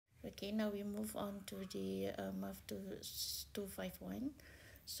Okay, now we move on to the MAF251.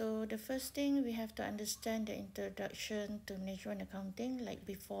 So the first thing we have to understand the introduction to management accounting like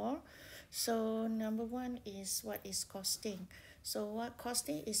before. So number one is what is costing. So what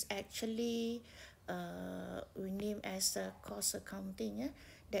costing is actually we name as a cost accounting,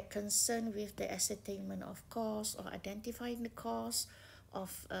 that concern with the ascertainment of cost or identifying the cost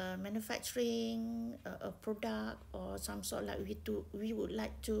of manufacturing a product or some sort, like we would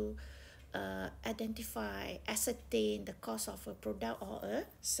like to identify, ascertain the cost of a product or a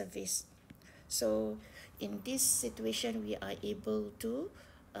service. So in this situation, we are able to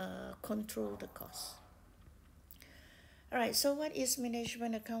control the cost. All right, so what is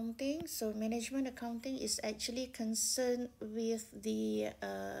management accounting? So management accounting is actually concerned with the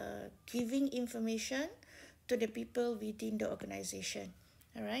giving information to the people within the organization.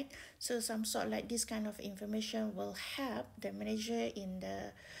 All right, so some sort like this kind of information will help the manager in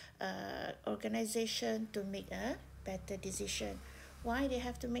the organization to make a better decision. Why they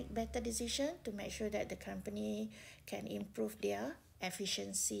have to make better decision? To make sure that the company can improve their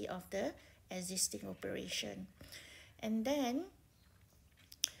efficiency of the existing operation. And then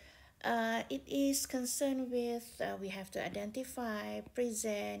it is concerned with we have to identify,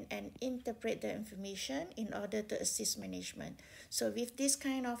 present, and interpret the information in order to assist management. So with this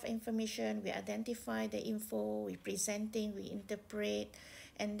kind of information, we identify the info, we presenting, we interpret,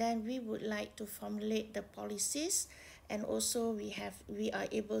 and then we would like to formulate the policies, and also we are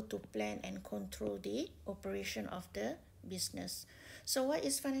able to plan and control the operation of the business. So what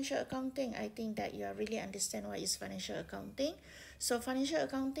is financial accounting? I think that you really understand what is financial accounting. So financial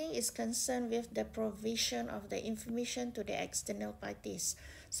accounting is concerned with the provision of the information to the external parties.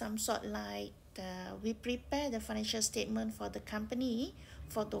 Some sort like we prepare the financial statement for the company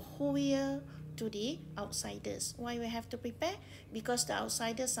for the whole year to the outsiders. Why we have to prepare? Because the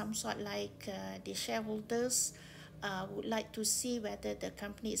outsiders, some sort like the shareholders, would like to see whether the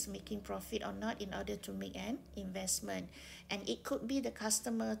company is making profit or not in order to make an investment. And it could be the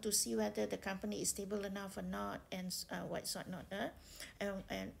customer to see whether the company is stable enough or not, and what's not,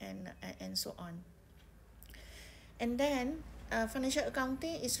 and so on. And then financial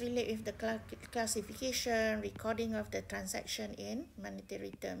accounting is related with the classification, recording of the transaction in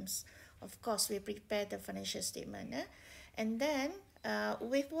monetary terms. Of course, we prepare the financial statement. And then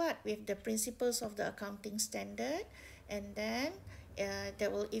with what? With the principles of the accounting standard, and then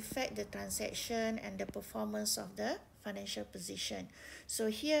that will affect the transaction and the performance of the financial position. So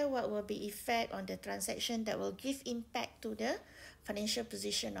here, what will be effect on the transaction that will give impact to the financial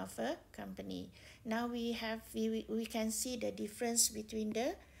position of a company. Now we can see the difference between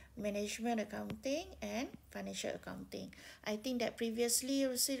the management accounting and financial accounting. I think that previously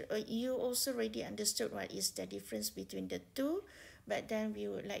you also already understood what is the difference between the two, but then we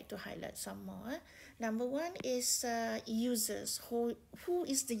would like to highlight some more. Number one is users. Who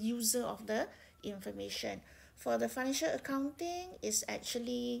is the user of the information? For the financial accounting, is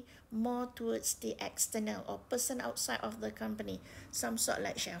actually more towards the external or person outside of the company. Some sort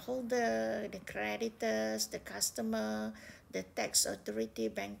like shareholder, the creditors, the customer, the tax authority,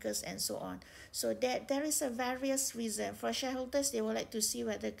 bankers, and so on. So there is a various reason. For shareholders, they would like to see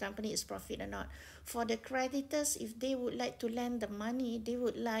whether the company is profit or not. For the creditors, if they would like to lend the money, they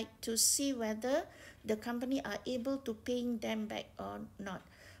would like to see whether the company are able to paying them back or not.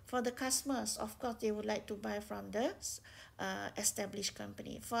 For the customers, of course, they would like to buy from the established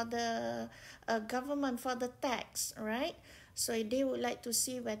company. For the government, for the tax, right? So they would like to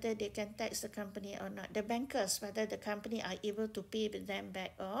see whether they can tax the company or not. The bankers, whether the company are able to pay them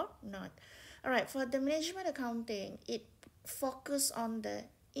back or not. All right, for the management accounting, it focus on the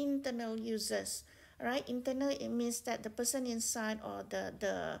internal users. Right, internal, it means that the person inside or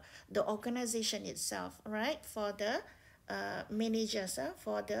the organization itself, right? For the managers,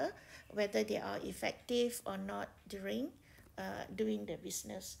 for the whether they are effective or not during doing the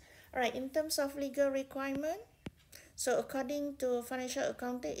business. All right, in terms of legal requirement, so according to financial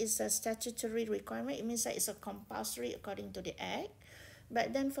accounting, it's a statutory requirement. It means that it's a compulsory according to the act.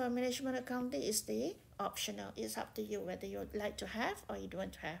 But then for management accounting, it's the optional. It's up to you whether you would like to have or you don't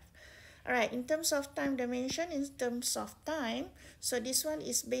want to have. All right, in terms of time dimension, in terms of time, so this one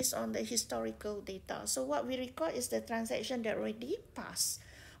is based on the historical data. So what we record is the transaction that already passed.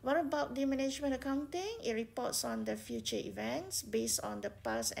 What about the management accounting? It reports on the future events based on the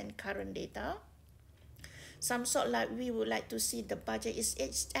past and current data. Some sort like we would like to see the budget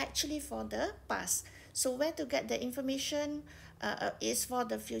it's actually for the past. So where to get the information is for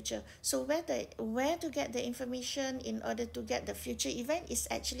the future. So where to get the information in order to get the future event is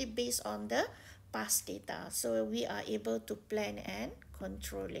actually based on the past data. So we are able to plan and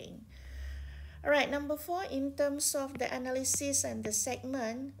controlling. All right, number 4, in terms of the analysis and the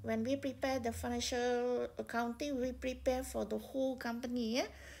segment, when we prepare the financial accounting, we prepare for the whole company. Yeah?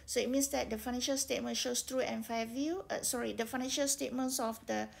 So it means that the financial statement shows true and fair view. The financial statements of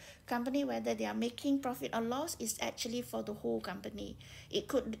the company, whether they are making profit or loss, is actually for the whole company. It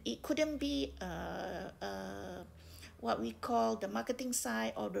couldn't be what we call the marketing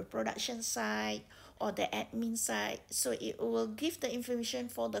side or the production side or the admin side. So it will give the information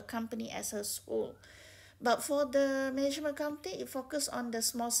for the company as a whole. But for the management accounting, it focuses on the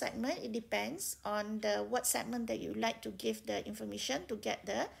small segment. It depends on the what segment that you like to give the information to get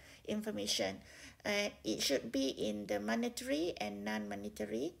the information. It should be in the monetary and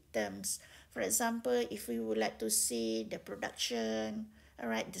non-monetary terms. For example, if we would like to see the production, all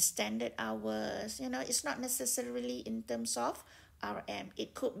right, the standard hours, it's not necessarily in terms of RM.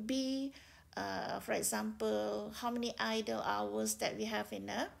 It could be, for example, how many idle hours that we have in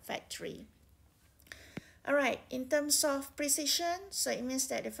a factory. All right, in terms of precision, so it means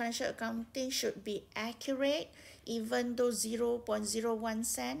that the financial accounting should be accurate, even though 0.01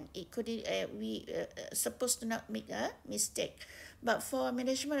 cent, it could we supposed to not make a mistake. But for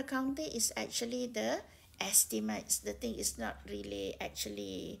management accounting, it's actually the estimates. The thing is not really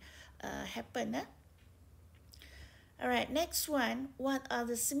actually happen. All right, next one. What are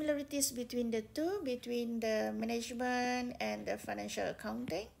the similarities between the two, between the management and the financial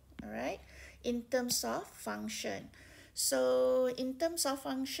accounting? All right, in terms of function. So in terms of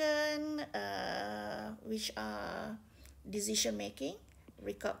function, which are decision making,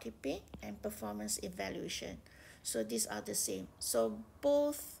 record keeping, and performance evaluation. So these are the same. So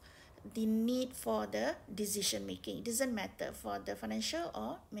both the need for the decision making. It doesn't matter for the financial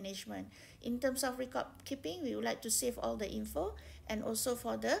or management. In terms of record keeping, we would like to save all the info, and also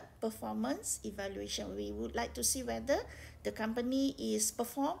for the performance evaluation, we would like to see whether the company is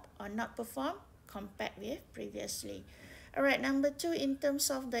performed or not performed compared with previously. All right, number 2, in terms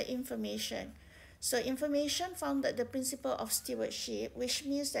of the information. So information founded the principle of stewardship, which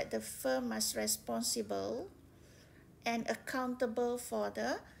means that the firm must responsible and accountable for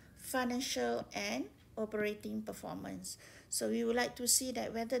the financial and operating performance. So we would like to see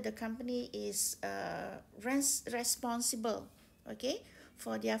that whether the company is responsible, okay,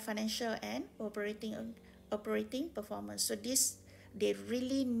 for their financial and operating performance. So they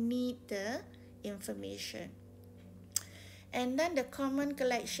really need the information. And then the common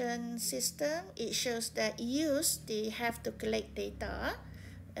collection system, it shows that they have to collect data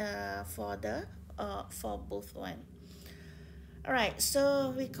for both one. All right,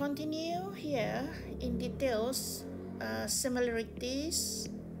 so we continue here in details, similarities,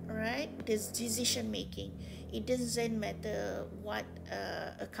 all right, this decision making. It doesn't matter what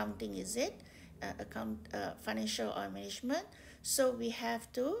accounting is it, financial or management. So we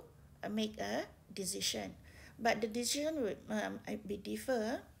have to make a decision, but the decision will be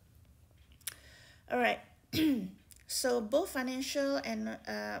differ. All right. So both financial and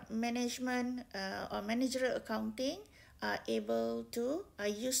management or managerial accounting are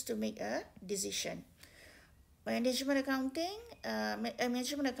used to make a decision. Management accounting,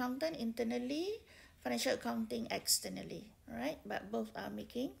 management accountant internally, financial accounting externally, right? But both are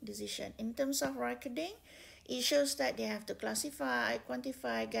making decision. In terms of recording, it shows that they have to classify,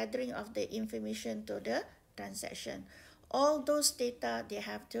 quantify, gathering of the information to the transaction. All those data they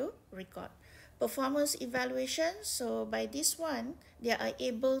have to record. Performance evaluation, so by this one, they are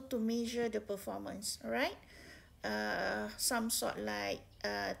able to measure the performance, right? Some sort like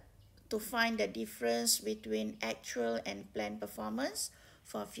to find the difference between actual and planned performance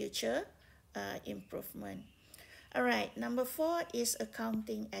for future improvement. All right, number 4 is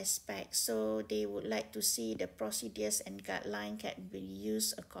accounting aspect. So they would like to see the procedures and guideline can be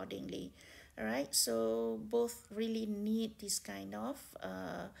used accordingly. All right, so both really need this kind of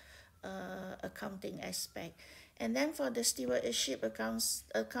accounting aspect. And then for the stewardship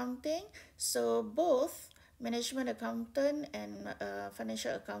accounting, so both management accountant and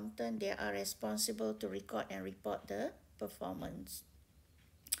financial accountant, they are responsible to record and report the performance.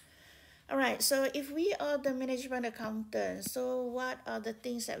 All right, so if we are the management accountant, so what are the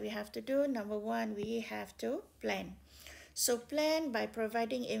things that we have to do? Number 1, we have to plan. So plan by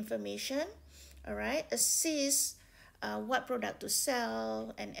providing information, all right, assist what product to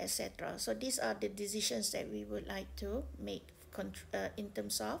sell, and etc. So these are the decisions that we would like to make in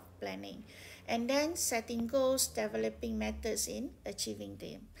terms of planning. And then setting goals, developing methods in achieving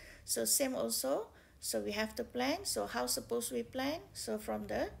them. So same also, so we have to plan. So how suppose we plan? So from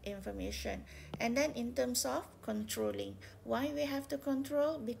the information. And then in terms of controlling, why we have to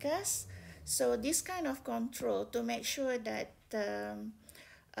control? Because so this kind of control to make sure that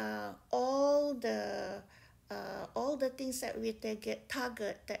all the things that we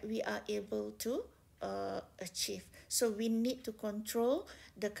target that we are able to achieve. So we need to control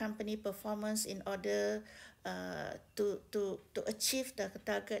the company performance in order to achieve the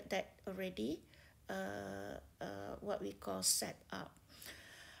target that already what we call set up.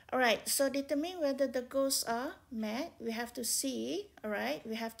 All right, so determine whether the goals are met. We have to see, all right,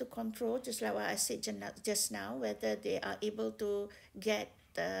 we have to control, just like what I said just now, whether they are able to get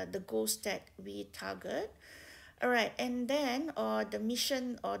the goals that we target. All right, and then or the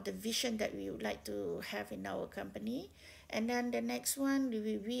mission or the vision that we would like to have in our company. And then the next one,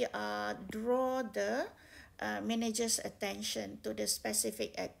 we draw the manager's attention to the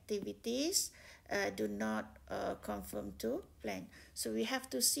specific activities do not conform to plan. So we have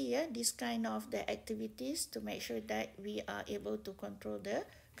to see this kind of the activities to make sure that we are able to control the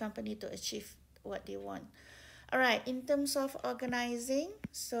company to achieve what they want. All right, in terms of organizing,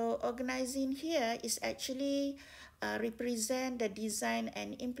 so organizing here is actually represent the design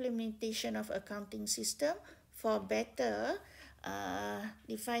and implementation of accounting system for better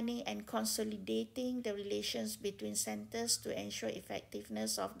defining and consolidating the relations between centers to ensure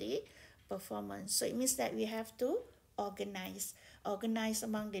effectiveness of the performance. So it means that we have to organize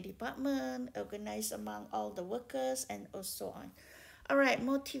among the department, organize among all the workers, and so on. All right,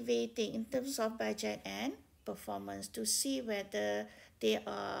 motivating in terms of budget and performance to see whether they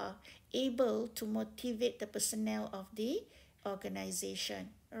are able to motivate the personnel of the organization.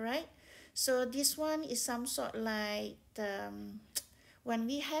 All right, so this one is some sort like when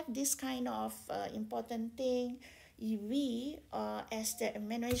we have this kind of important thing, we as the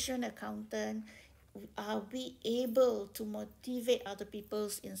management accountant, are we able to motivate other people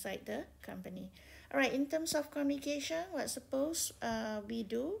inside the company? All right, in terms of communication, what suppose we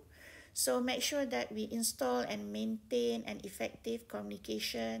do? So make sure that we install and maintain an effective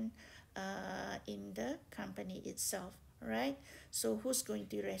communication in the company itself, right? So who's going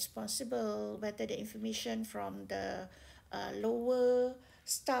to be responsible, whether the information from the lower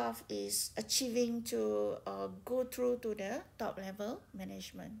staff is achieving to go through to the top level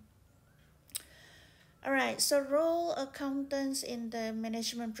management. All right, so role accountants in the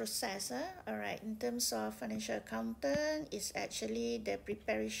management process. All right, in terms of financial accountant, is actually the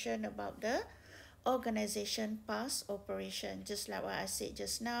preparation about the organization past operation. Just like what I said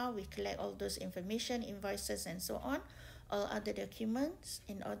just now, we collect all those information, invoices, and so on, all other documents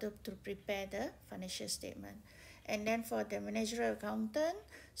in order to prepare the financial statement. And then for the managerial accountant,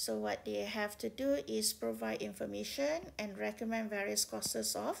 so what they have to do is provide information and recommend various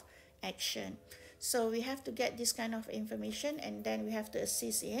courses of action. So we have to get this kind of information, and then we have to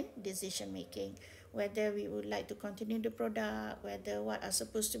assist in decision making, whether we would like to continue the product, whether what are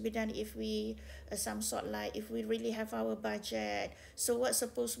supposed to be done if we some sort like if we really have our budget, so what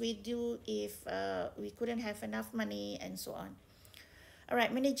suppose we do if we couldn't have enough money, and so on. All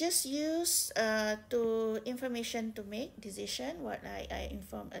right, managers use information to make decision, what I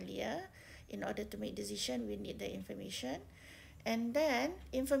informed earlier. In order to make decision, we need the information. And then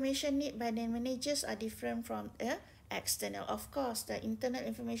information need by the managers are different from the external. Of course, the internal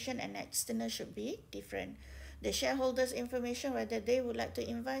information and external should be different. The shareholders' information, whether they would like to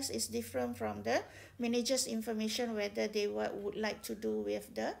invest, is different from the managers' information, whether they would like to do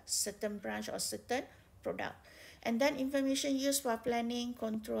with the certain branch or certain product. And then information used for planning,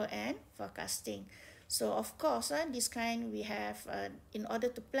 control, and forecasting. So of course, this kind we have, in order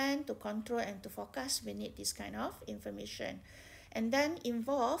to plan, to control, and to forecast, we need this kind of information. And then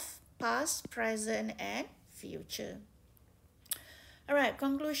involve past, present, and future. All right,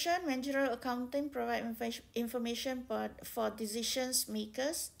 conclusion, managerial accounting provide information for decisions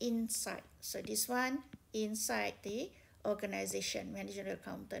makers inside. So this one, inside the organization, managerial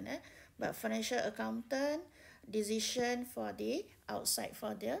accountant. But financial accountant, decision for the outside,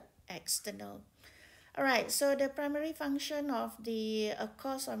 for the external. All right, so the primary function of the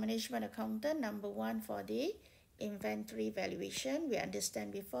cost or management accountant, number one, for the inventory valuation. We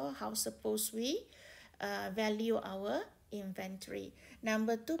understand before how suppose we value our inventory.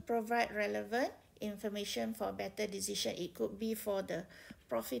 Number two, provide relevant information for better decision. It could be for the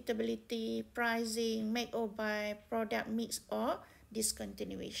profitability, pricing, make or buy, product mix, or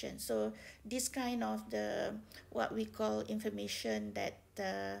discontinuation. So this kind of the what we call information that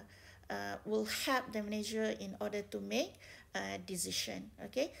will help the manager in order to make a decision.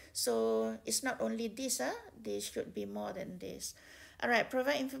 Okay, so it's not only this, there should be more than this. All right,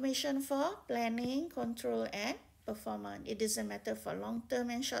 provide information for planning, control, and performance. It doesn't matter for long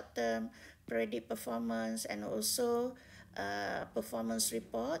term and short term, predict performance, and also performance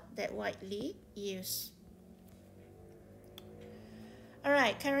report that widely used. All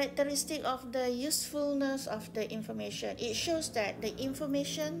right, characteristic of the usefulness of the information. It shows that the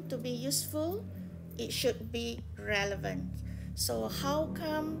information to be useful, it should be relevant. So how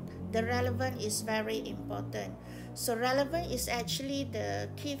come the relevant is very important? So relevant is actually the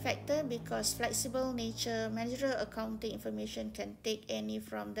key factor because flexible nature managerial accounting information can take any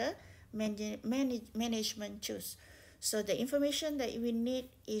from the management choose. So the information that we need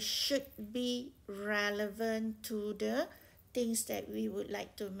is should be relevant to the things that we would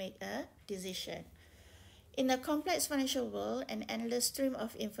like to make a decision. In a complex financial world, an endless stream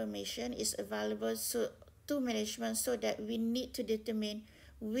of information is available to management so that we need to determine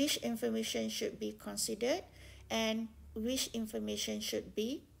which information should be considered and which information should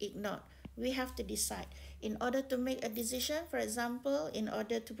be ignored. We have to decide. In order to make a decision, for example, in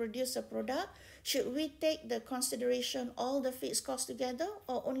order to produce a product, should we take the consideration all the fixed costs together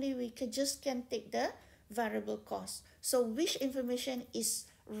or only we can take the variable cost? So which information is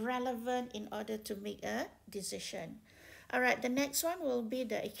relevant in order to make a decision? All right, the next one will be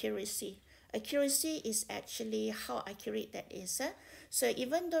the accuracy. Accuracy is actually how accurate that is. So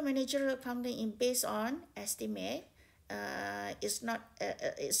even though managerial accounting is based on estimate, it's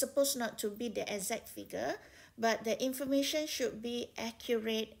supposed not to be the exact figure, but the information should be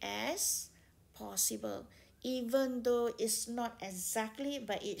accurate as possible. Even though it's not exactly,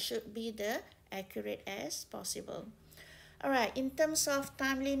 but it should be the accurate as possible. All right, in terms of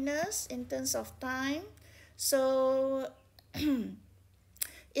timeliness, in terms of time, so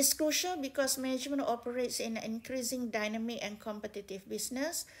it's crucial because management operates in an increasing dynamic and competitive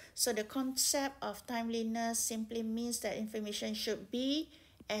business. So the concept of timeliness simply means that information should be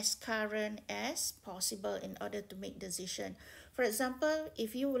as current as possible in order to make decision. For example,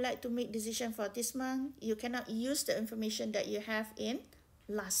 if you would like to make decision for this month, you cannot use the information that you have in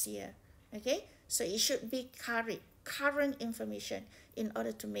last year. Okay, so it should be current information in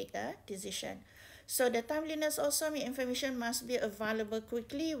order to make a decision. So the timeliness also means information must be available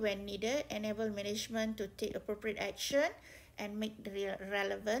quickly when needed, enable management to take appropriate action and make the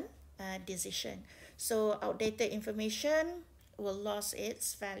relevant decision. So outdated information will lose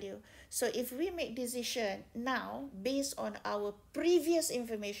its value. So if we make decision now based on our previous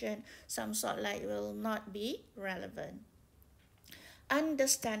information, some sort like will not be relevant.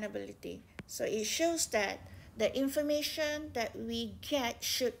 Understandability. So it shows that the information that we get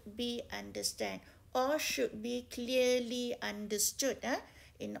should be understood or should be clearly understood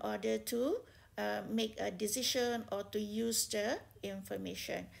in order to make a decision or to use the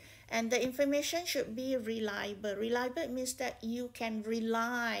information. And the information should be reliable. Reliable means that you can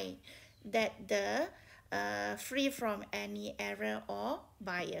rely that the free from any error or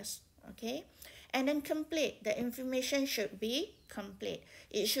bias. Okay, and then complete. The information should be complete.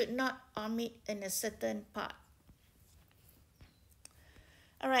 It should not omit in a certain part.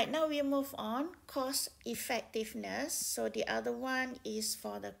 All right, now we move on. Cost effectiveness. So the other one is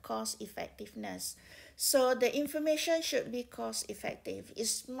for the cost effectiveness. So the information should be cost effective. It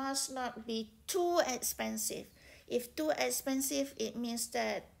must not be too expensive. If too expensive, it means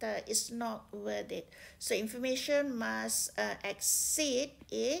that it's not worth it. So information must exceed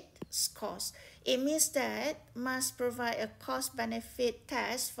its cost. It means that must provide a cost-benefit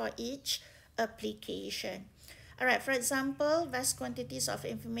test for each application. Alright, for example, vast quantities of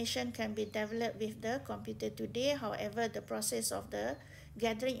information can be developed with the computer today. However, the process of the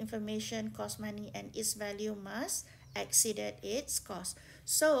gathering information costs money and its value must exceed its cost.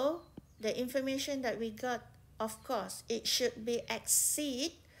 So, the information that we got, of course, it should be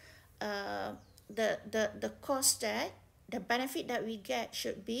exceed the cost that, the benefit that we get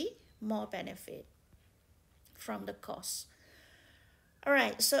should be more benefit from the cost. All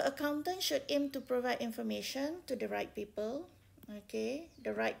right, so accountant should aim to provide information to the right people. Okay,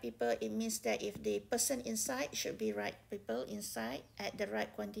 the right people, it means that if the person inside should be right people inside at the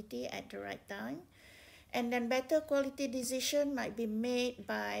right quantity at the right time. And then better quality decision might be made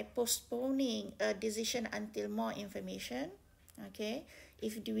by postponing a decision until more information. Okay,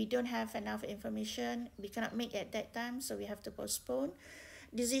 if we don't have enough information, we cannot make at that time, so we have to postpone.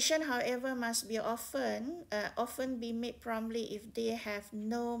 Decision, however, must be often be made promptly if they have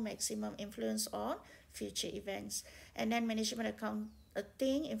no maximum influence on future events. And then management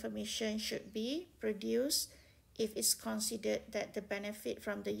accounting information should be produced if it's considered that the benefit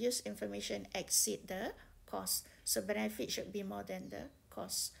from the used information exceed the cost. So benefit should be more than the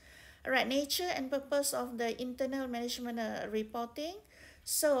cost. All right, nature and purpose of the internal management reporting.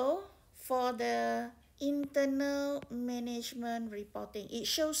 So for the internal management reporting, it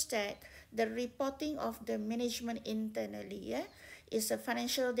shows that the reporting of the management internally is a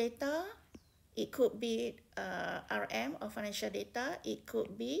financial data, It could be RM or financial data. It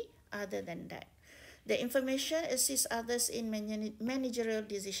could be other than that. The information assists others in managerial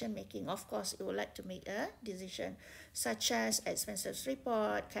decision making. Of course, you would like to make a decision, such as expenses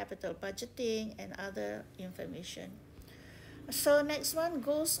report, capital budgeting, and other information. So next one,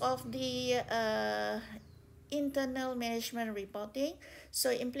 goals of the internal management reporting.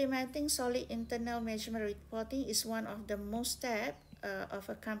 So implementing solid internal management reporting is one of the most steps of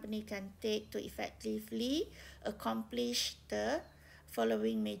a company can take to effectively accomplish the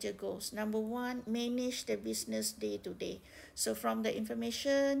following major goals. Number one, manage the business day to day. So from the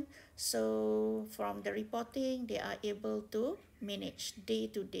information, so from the reporting, they are able to manage day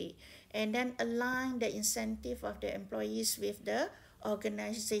to day, and then align the incentive of the employees with the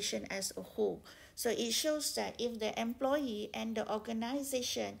organization as a whole. So it shows that if the employee and the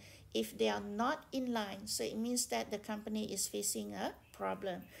organization, if they are not in line, so it means that the company is facing a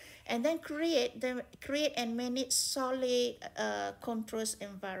problem. And then create and manage solid controls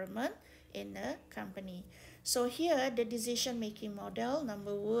environment in a company. So here the decision making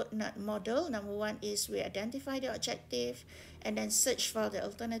number one is we identify the objective, and then search for the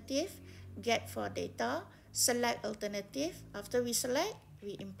alternative, get for data, select alternative. After we select,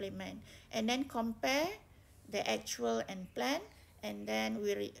 we implement, and then compare the actual and plan, and then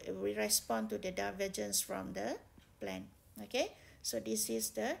we respond to the divergence from the plan. Okay, so this is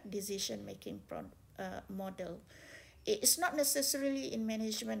the decision making model. It's not necessarily in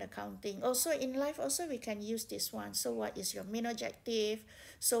management accounting. Also in life also we can use this one. So what is your main objective?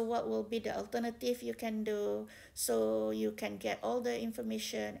 So what will be the alternative you can do? So you can get all the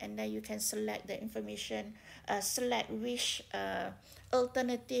information, and then you can select the information, select which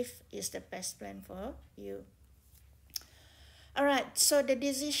alternative is the best plan for you. All right, so the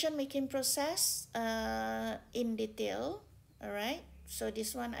decision making process in detail. All right, so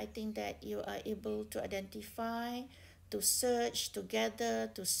this one I think that you are able to identify, to search, to gather,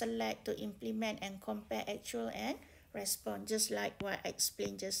 to select, to implement, and compare actual and respond, just like what I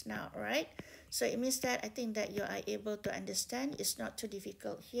explained just now. Right, so it means that I think that you are able to understand. It's not too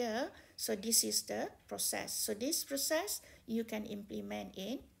difficult here. So this is the process. So this process you can implement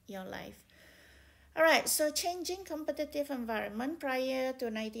in your life. All right, so changing competitive environment prior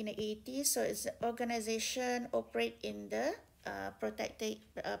to 1980. So it's organization operate in the protected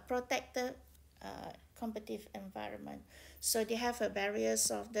competitive environment. So they have a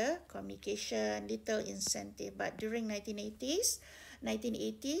barriers of the communication, little incentive. But during 1980s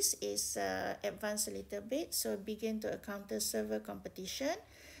is advanced a little bit. So begin to encounter server competition,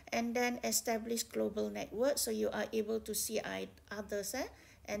 and then establish global network. So you are able to see others,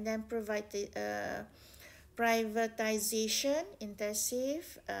 and then provide the privatization,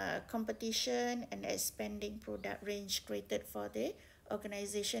 intensive competition, and expanding product range created for the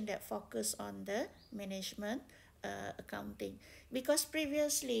organization that focus on the management accounting. Because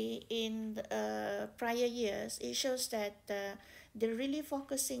previously in the, prior years, it shows that they're really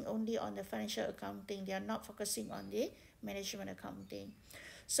focusing only on the financial accounting. They are not focusing on the management accounting.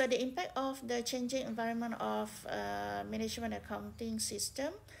 So the impact of the changing environment of management accounting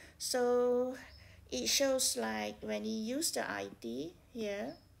system. So it shows like when you use the IT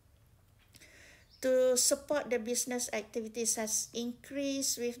here, to support the business activities has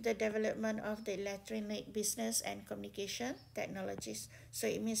increased with the development of the electronic business and communication technologies. So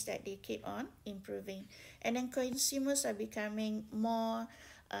it means that they keep on improving. And then consumers are becoming more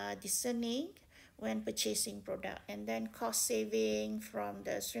discerning when purchasing product, and then cost saving from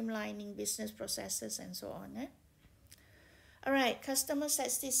the streamlining business processes and so on. All right, customer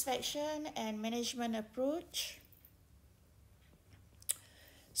satisfaction and management approach.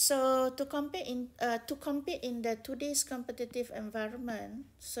 So to compete in the today's competitive environment,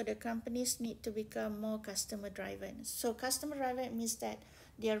 so the companies need to become more customer driven. So customer driven means that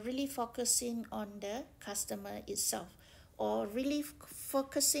they are really focusing on the customer itself, or really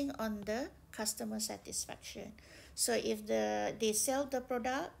focusing on the customer satisfaction. So if they sell the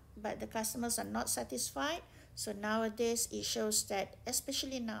product but the customers are not satisfied, so nowadays it shows that,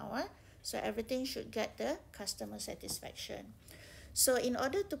 especially now, so everything should get the customer satisfaction. So in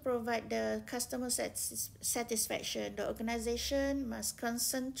order to provide the customer satisfaction, the organization must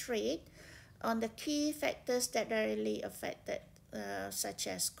concentrate on the key factors that directly affected, such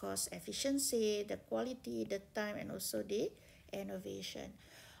as cost efficiency, the quality, the time, and also the innovation.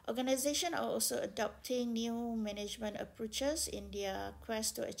 Organizations are also adopting new management approaches in their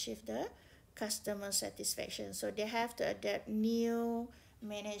quest to achieve the customer satisfaction. So they have to adapt new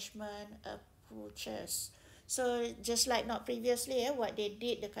management approaches. So just like not previously, what they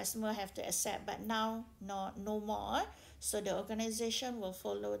did, the customer have to accept, but now no more. So the organization will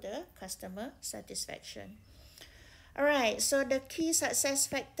follow the customer satisfaction. All right, so the key success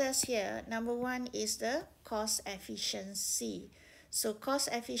factors here, number one is the cost efficiency. So cost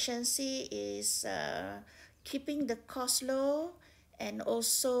efficiency is keeping the cost low and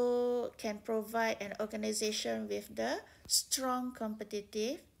also can provide an organization with the strong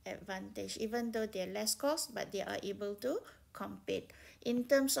competitive advantage. Even though they're less cost, but they are able to compete. In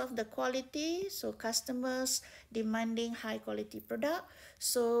terms of the quality, so customers demanding high quality product,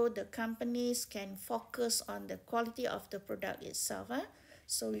 so the companies can focus on the quality of the product itself.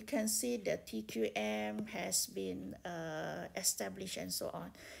 So we can see the TQM has been established and so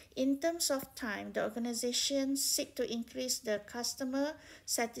on. In terms of time, the organization seek to increase the customer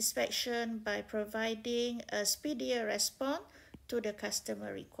satisfaction by providing a speedier response to the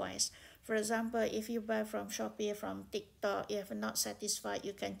customer request. For example, if you buy from Shopee, from TikTok, you are not satisfied,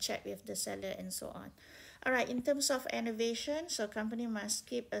 you can check with the seller and so on. All right, in terms of innovation, so company must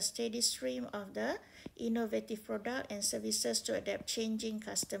keep a steady stream of the innovative product and services to adapt changing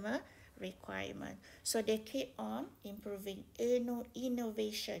customer requirement. So they keep on improving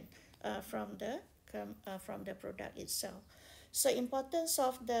innovation from the product itself. So importance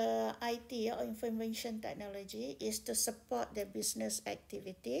of the IT or information technology is to support the business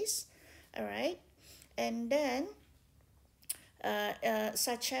activities. All right, and then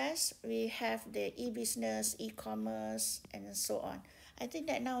such as we have the e-business, e-commerce, and so on. I think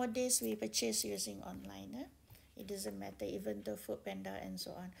that nowadays we purchase using online. It doesn't matter, even the Food Panda and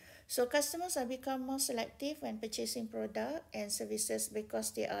so on. So customers are become more selective when purchasing product and services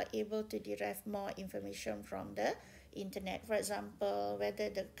because they are able to derive more information from the internet. For example, whether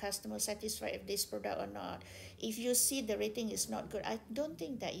the customer satisfied with this product or not. If you see the rating is not good, I don't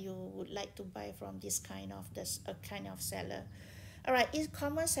think that you would like to buy from this kind of seller. All right,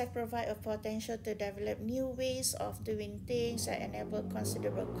 e-commerce have provided a potential to develop new ways of doing things that enable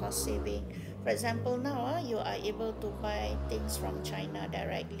considerable cost saving. For example, now you are able to buy things from China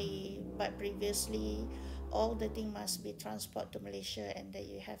directly, but previously all the thing must be transport to Malaysia and then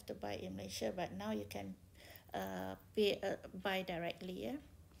you have to buy in Malaysia, but now you can buy directly. Yeah.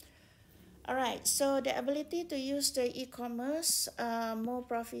 All right, so the ability to use the e-commerce more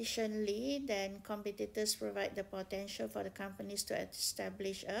proficiently than competitors provide the potential for the companies to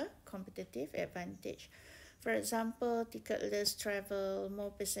establish a competitive advantage. For example, ticketless travel,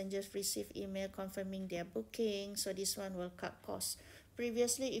 more passengers receive email confirming their booking, so this one will cut costs.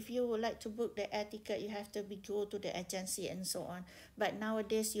 Previously, if you would like to book the air ticket, you have to go to the agency and so on. But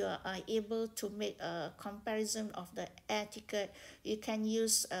nowadays, you are able to make a comparison of the air ticket. You can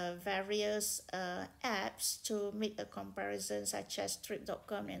use various apps to make a comparison, such as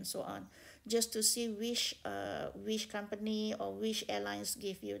trip.com and so on, just to see which company or which airlines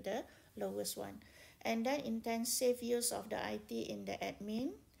give you the lowest one. And then intensive use of the IT in the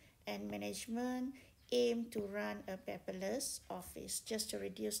admin and management aim to run a paperless office just to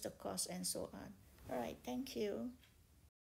reduce the cost and so on. All right, thank you.